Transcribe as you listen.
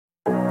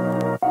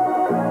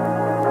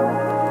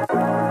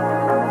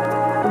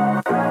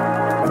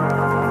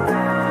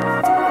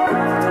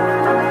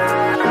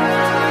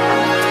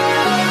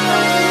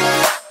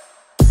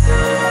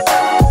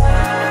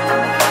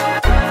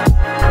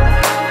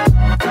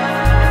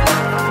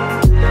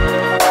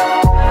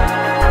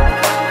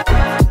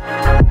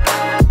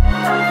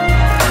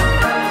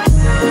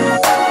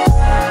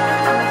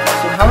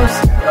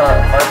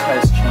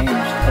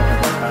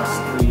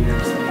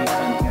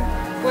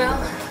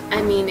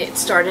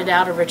started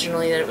out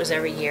originally that it was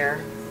every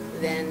year.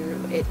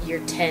 Then at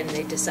year 10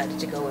 they decided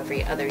to go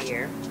every other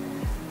year.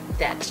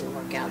 That didn't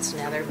work out, so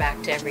now they're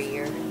back to every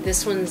year.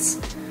 This one's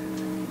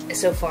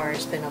so far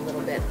has been a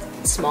little bit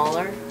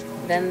smaller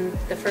than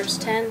the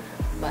first 10,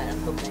 but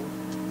I'm hoping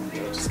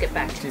we'll just get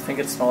back. Do you think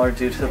it's smaller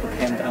due to the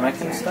pandemic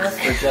and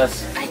stuff, or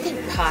just? I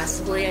think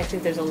possibly. I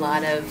think there's a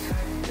lot of,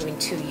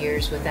 2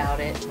 years without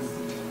it,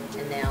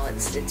 and now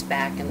it's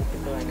back, and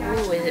people are like,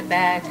 oh, is it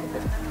back?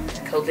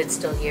 COVID's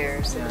still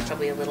here, so they're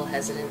probably a little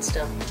hesitant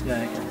still.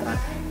 Yeah, I get that.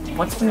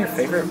 What's been your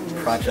favorite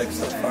project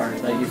so far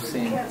that you've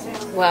seen?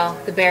 Well,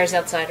 the bears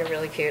outside are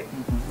really cute,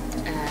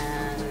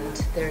 and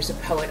there's a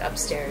poet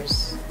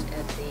upstairs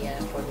at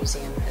the Ford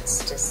Museum.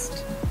 It's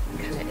just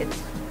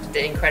it's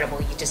incredible.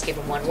 You just give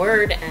him one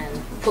word,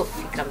 and poof,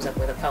 he comes up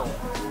with a poem.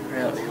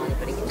 Really? I don't know how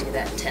anybody can do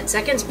that in 10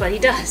 seconds, but he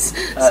does. So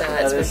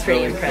that's been pretty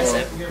really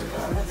impressive.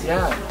 Cool.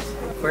 Yeah.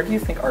 Where do you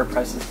think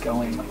ARTPRIZE is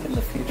going in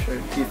the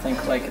future? Do you think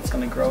it's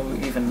going to grow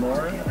even more?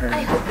 Or?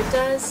 I hope it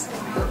does.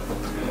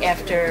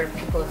 After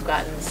people have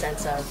gotten the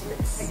sense of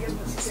it's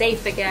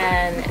safe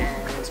again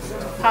and it's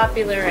more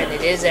popular and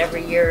it is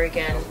every year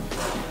again,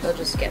 they'll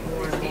just get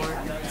more and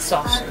more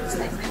soft.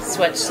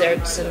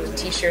 Sweatshirts and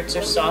t-shirts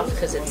are soft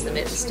because it's the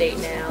mitten state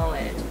now,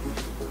 and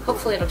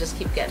hopefully it'll just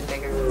keep getting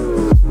bigger.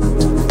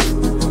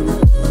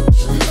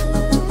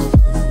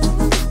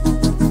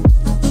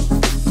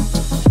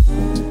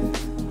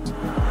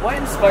 What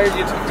inspired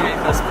you to create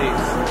this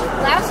piece?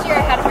 Last year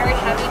I had a very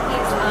heavy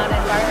piece on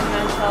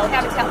environmental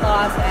habitat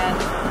loss and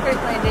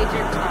critically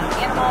endangered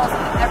animals,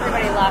 and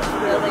everybody left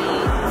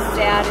really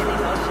sad and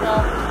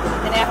emotional.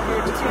 And after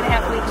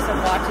 2.5 weeks of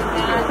watching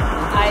that,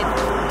 I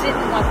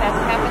didn't want that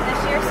to happen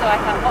this year, so I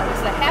thought, what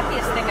was the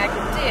happiest thing I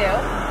could do?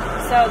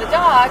 So the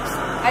dogs,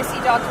 I see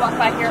dogs walk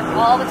by here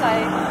all the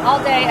time, all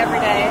day,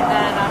 every day,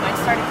 and I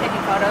started taking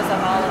photos of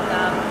all of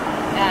them,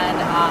 and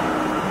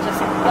just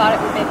thought it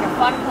would make a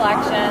fun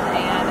collection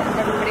and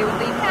everybody would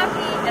leave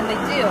happy, and they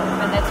do,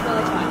 and it's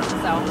really fun.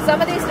 So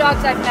some of these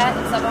dogs I've met,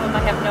 and some of them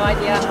I have no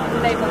idea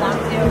who they belong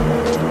to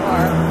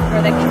or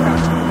where they came from.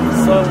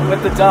 So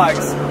with the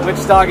dogs,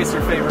 which dog is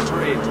your favorite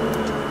breed?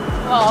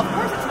 Well, of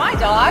course it's my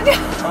dog.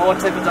 Oh,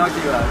 what type of dog do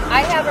you have?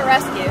 I have a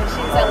rescue.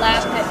 She's a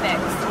lab pit mix.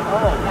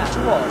 Oh, yeah.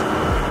 Cool.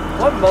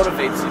 What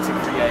motivates you to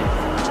create?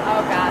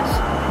 Oh gosh.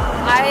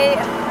 I'm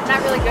not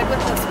really good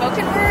with the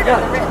spoken word or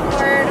the written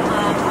word.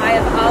 I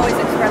have always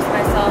expressed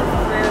myself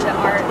through the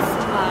arts.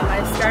 I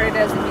started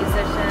as a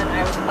musician.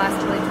 I was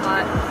classically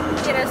taught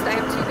pianist. I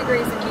have 2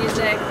 degrees in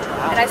music,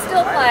 and I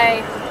still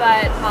play,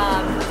 but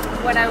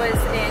when I was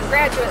in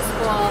graduate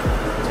school,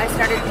 I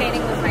started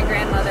painting with my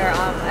grandmother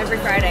every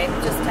Friday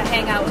just to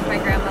hang out with my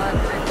grandma and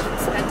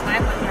spend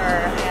time with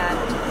her, and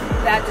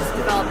that just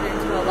developed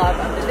into a love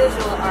of the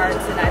visual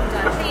arts, and I've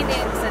done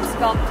paintings and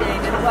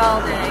sculpting and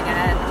welding,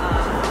 and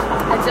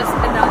it's just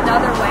been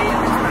another way of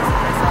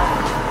expressing myself.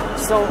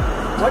 So,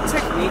 what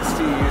techniques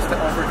do you use to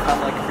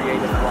overcome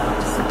creative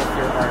blocks with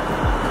your art?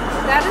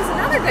 That is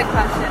another good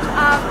question.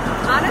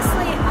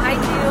 Honestly, I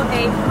do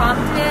a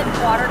prompted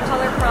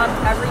watercolor prompt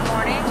every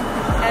morning,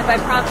 and by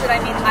prompted I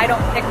mean I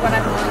don't pick what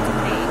I'm going to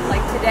paint.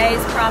 Like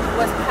today's prompt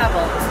was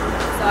pebbles,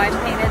 so I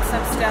painted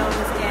some stones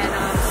in sand,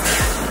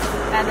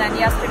 and then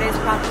yesterday's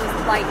prompt was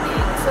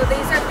lightning. So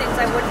these are things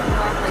I wouldn't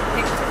normally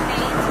pick to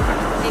paint.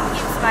 It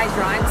keeps my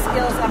drawing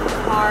skills up to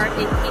par.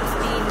 It keeps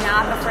me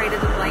not afraid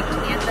of the blank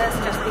canvas,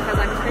 just because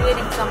I'm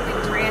creating something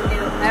brand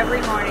new every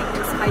morning.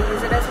 I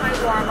use it as my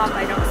warm-up.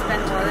 I don't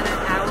spend more than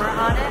an hour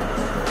on it,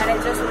 and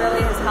it just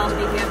really has helped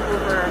me get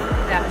over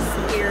that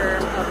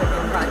fear of a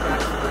new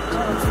project.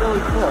 Oh, that's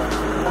really cool.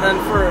 And then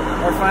for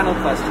our final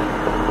question,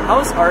 how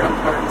is art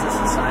important to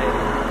society?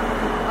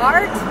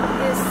 Art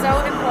is so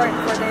important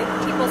for the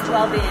people's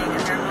well-being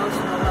and their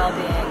emotional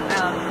well-being.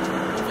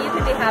 You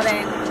could be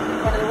having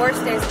one of the worst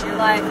days of your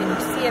life, and you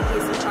see a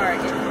piece of art,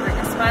 it can bring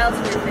a smile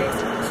to your face,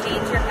 it can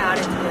change your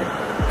attitude,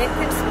 it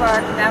can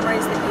spark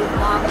memories that you've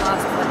long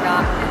lost